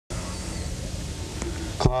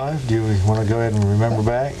Clive, do you want to go ahead and remember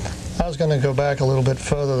back? I was going to go back a little bit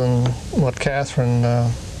further than what Catherine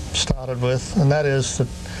started with, and that is that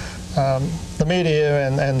the media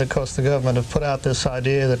and of course the government have put out this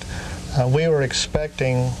idea that we were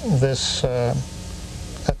expecting this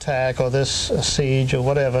attack or this siege or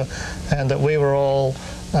whatever, and that we were all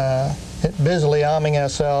busily arming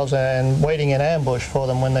ourselves and waiting in ambush for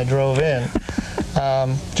them when they drove in.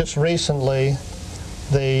 Just recently,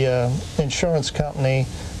 the insurance company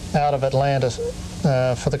out of Atlanta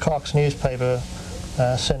for the Cox newspaper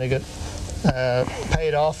syndicate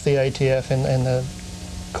paid off the ATF in the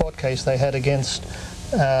court case they had against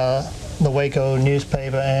the Waco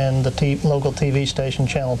newspaper and the local TV station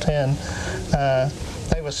Channel 10.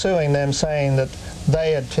 They were suing them, saying that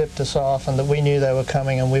they had tipped us off and that we knew they were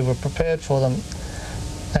coming and we were prepared for them.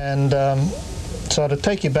 And so to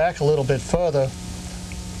take you back a little bit further,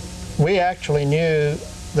 we actually knew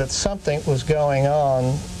that something was going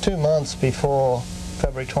on 2 months before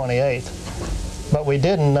February 28th, but we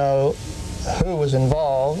didn't know who was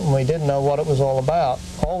involved and we didn't know what it was all about.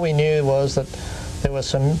 All we knew was that there were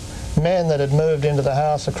some men that had moved into the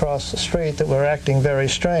house across the street that were acting very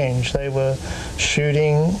strange. They were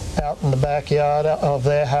shooting out in the backyard of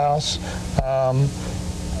their house.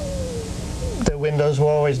 Their windows were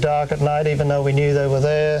always dark at night, even though we knew they were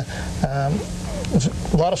there. There's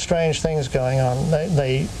a lot of strange things going on.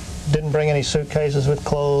 They didn't bring any suitcases with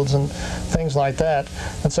clothes and things like that.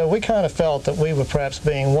 And so we kind of felt that we were perhaps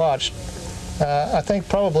being watched. I think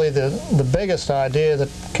probably the biggest idea that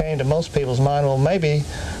came to most people's mind, well, maybe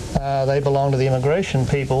they belong to the immigration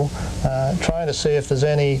people, trying to see if there's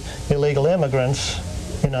any illegal immigrants,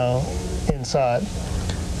 inside.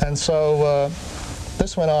 And so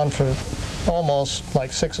this went on for almost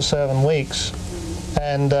like 6 or 7 weeks.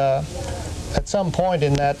 And at some point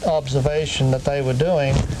in that observation that they were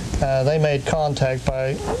doing, they made contact.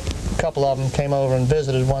 A couple of them came over and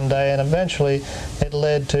visited one day, and eventually it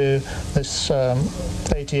led to this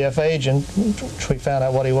ATF agent, which we found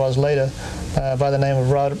out what he was later, by the name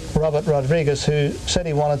of Robert Rodriguez, who said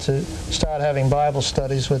he wanted to start having Bible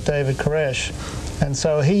studies with David Koresh. And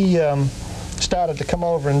so he started to come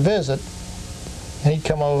over and visit. He'd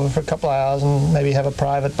come over for a couple of hours and maybe have a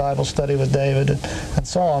private Bible study with David and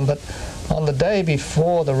so on. But on the day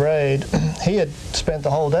before the raid, he had spent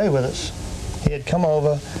the whole day with us. He had come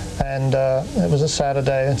over, and it was a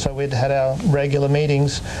Saturday, and so we'd had our regular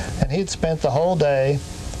meetings, and he'd spent the whole day.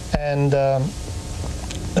 And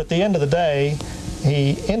at the end of the day,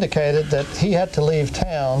 he indicated that he had to leave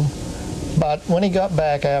town, but when he got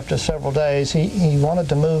back after several days, he wanted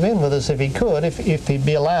to move in with us if he could, if he'd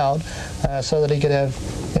be allowed, so that he could have,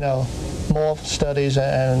 more studies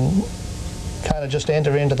and kind of just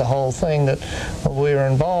enter into the whole thing that we were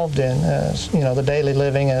involved in, the daily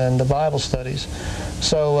living and the Bible studies.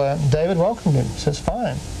 So David welcomed him, says,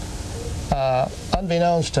 fine.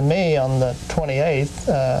 Unbeknownst to me, on the 28th,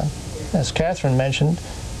 as Catherine mentioned,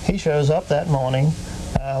 he shows up that morning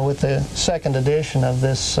with the second edition of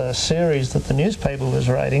this series that the newspaper was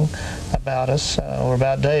writing about us, or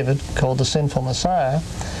about David, called The Sinful Messiah.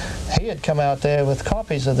 He had come out there with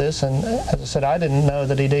copies of this, and as I said, I didn't know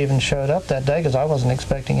that he'd even showed up that day because I wasn't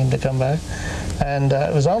expecting him to come back. And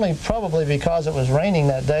it was only probably because it was raining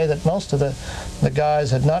that day that most of the guys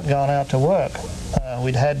had not gone out to work.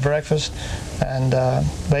 We'd had breakfast and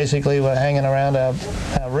basically were hanging around our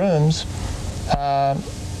rooms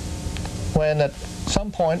when at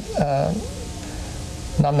some point, and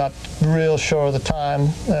I'm not real sure of the time,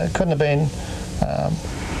 it couldn't have been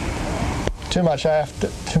too much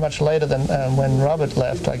later than when Robert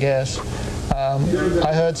left, I guess.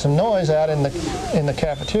 I heard some noise out in the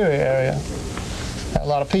cafeteria area. A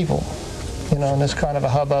lot of people, and there's kind of a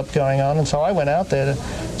hubbub going on. And so I went out there to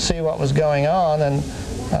see what was going on, and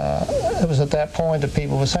it was at that point that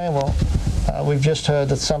people were saying, well, we've just heard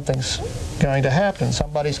that something's going to happen.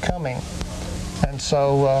 Somebody's coming. And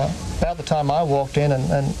so about the time I walked in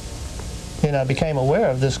and became aware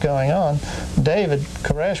of this going on, David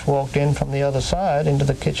Koresh walked in from the other side into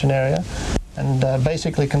the kitchen area and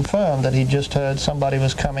basically confirmed that he just heard somebody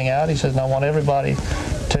was coming out. He says, and I want everybody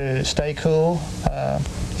to stay cool.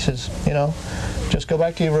 He says, just go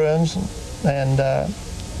back to your rooms, and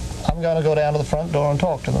I'm going to go down to the front door and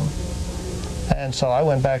talk to them. And so I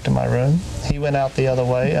went back to my room. He went out the other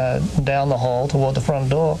way, down the hall toward the front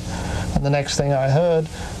door. And the next thing I heard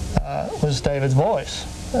was David's voice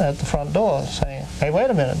at the front door saying, hey, wait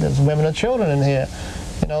a minute, there's women and children in here.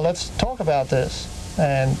 Let's talk about this.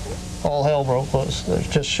 And all hell broke loose. There's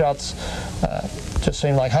just shots, just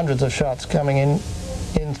seemed like hundreds of shots coming in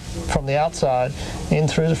from the outside, in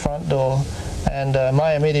through the front door. And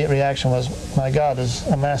my immediate reaction was, my God, there's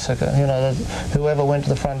a massacre. You know, whoever went to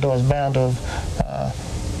the front door is bound to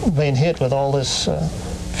have been hit with all this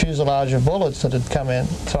fuselage of bullets that had come in.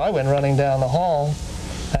 So I went running down the hall,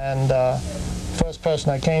 and first person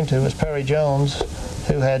I came to was Perry Jones,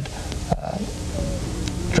 who had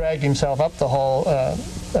dragged himself up the hall,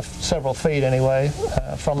 several feet anyway,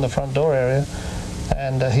 from the front door area,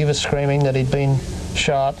 and he was screaming that he'd been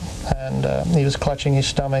shot, and he was clutching his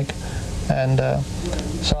stomach, and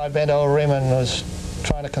so I bent over him and was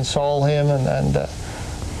trying to console him, and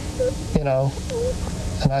you know,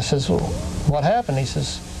 and I says, well, what happened? He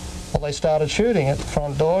says, well, they started shooting at the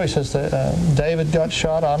front door. He says that David got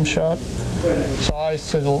shot, I'm shot. So I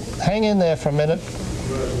said, well, hang in there for a minute.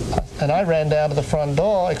 And I ran down to the front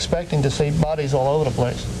door expecting to see bodies all over the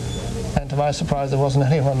place. And to my surprise, there wasn't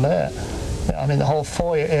anyone there. I mean, the whole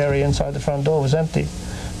foyer area inside the front door was empty.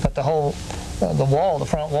 But the whole, the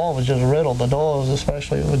front wall was just riddled. The doors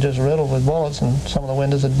especially were just riddled with bullets, and some of the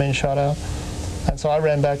windows had been shot out. And so I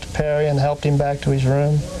ran back to Perry and helped him back to his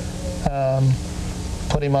room.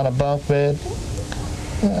 Put him on a bunk bed,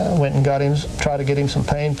 went and got him, tried to get him some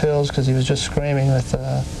pain pills because he was just screaming with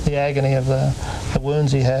the agony of the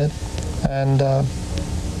wounds he had. And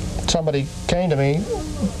somebody came to me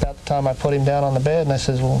about the time I put him down on the bed, and I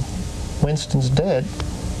says, well, Winston's dead,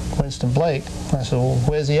 Winston Blake. I said, well,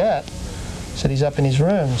 where's he at? He said, he's up in his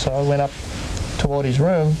room. So I went up toward his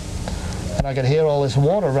room, and I could hear all this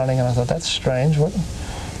water running, and I thought, that's strange.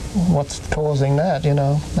 What's causing that, you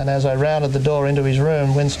know? And as I rounded the door into his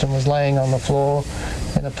room, Winston was laying on the floor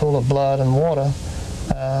in a pool of blood and water.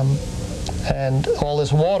 And all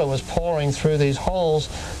this water was pouring through these holes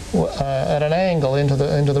at an angle into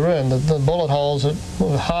the room. The bullet holes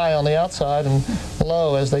were high on the outside and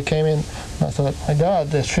low as they came in. And I thought, my God,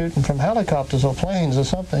 they're shooting from helicopters or planes or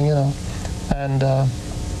something, you know? And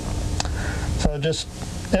so just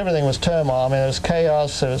everything was turmoil. I mean, there was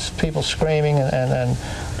chaos. There was people screaming, and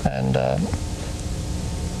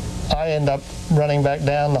I end up running back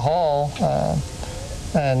down the hall,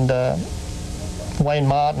 and Wayne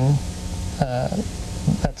Martin,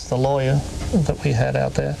 that's the lawyer that we had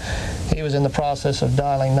out there, he was in the process of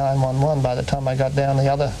dialing 911 by the time I got down the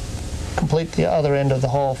other end of the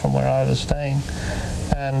hall from where I was staying,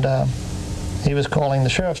 and he was calling the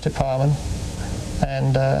sheriff's department,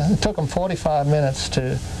 and it took him 45 minutes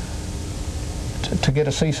to get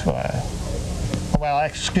a ceasefire. Well,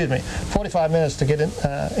 excuse me, 45 minutes to get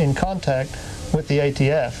in contact with the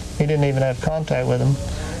ATF. He didn't even have contact with them.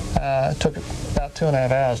 It took about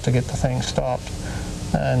 2.5 hours to get the thing stopped.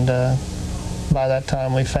 And by that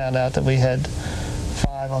time, we found out that we had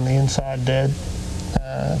 5 on the inside dead,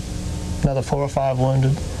 another 4 or 5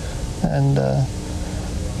 wounded. And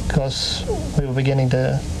because we were beginning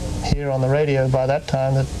to hear on the radio by that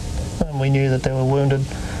time that we knew that they were wounded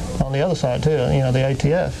on the other side too, you know, the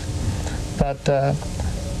ATF. But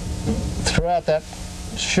throughout that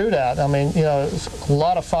shootout, I mean, you know, it was a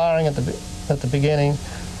lot of firing at the beginning,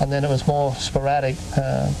 and then it was more sporadic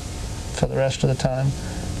for the rest of the time.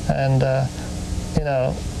 And you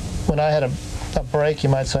know, when I had a break, you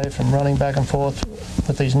might say, from running back and forth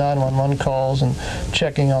with these 911 calls and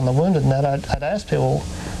checking on the wounded, and that, I'd ask people,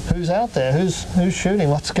 who's out there? Who's shooting?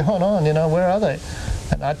 What's going on? You know, where are they?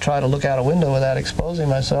 And I'd try to look out a window without exposing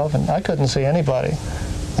myself, and I couldn't see anybody.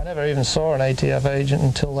 I never even saw an ATF agent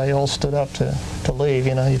until they all stood up to leave.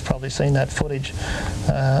 You know, you've probably seen that footage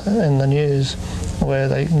in the news where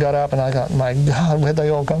they got up, and I thought, my God, where'd they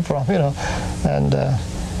all come from? You know, and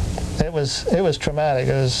it was traumatic.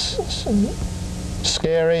 It was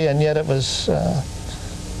scary, and yet it was,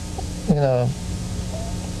 you know,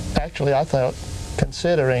 actually I thought,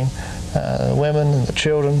 considering the women and the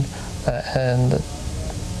children and the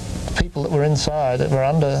people that were inside that were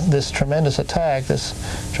under this tremendous attack, this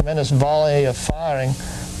tremendous volley of firing,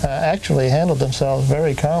 actually handled themselves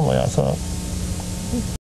very calmly, I thought.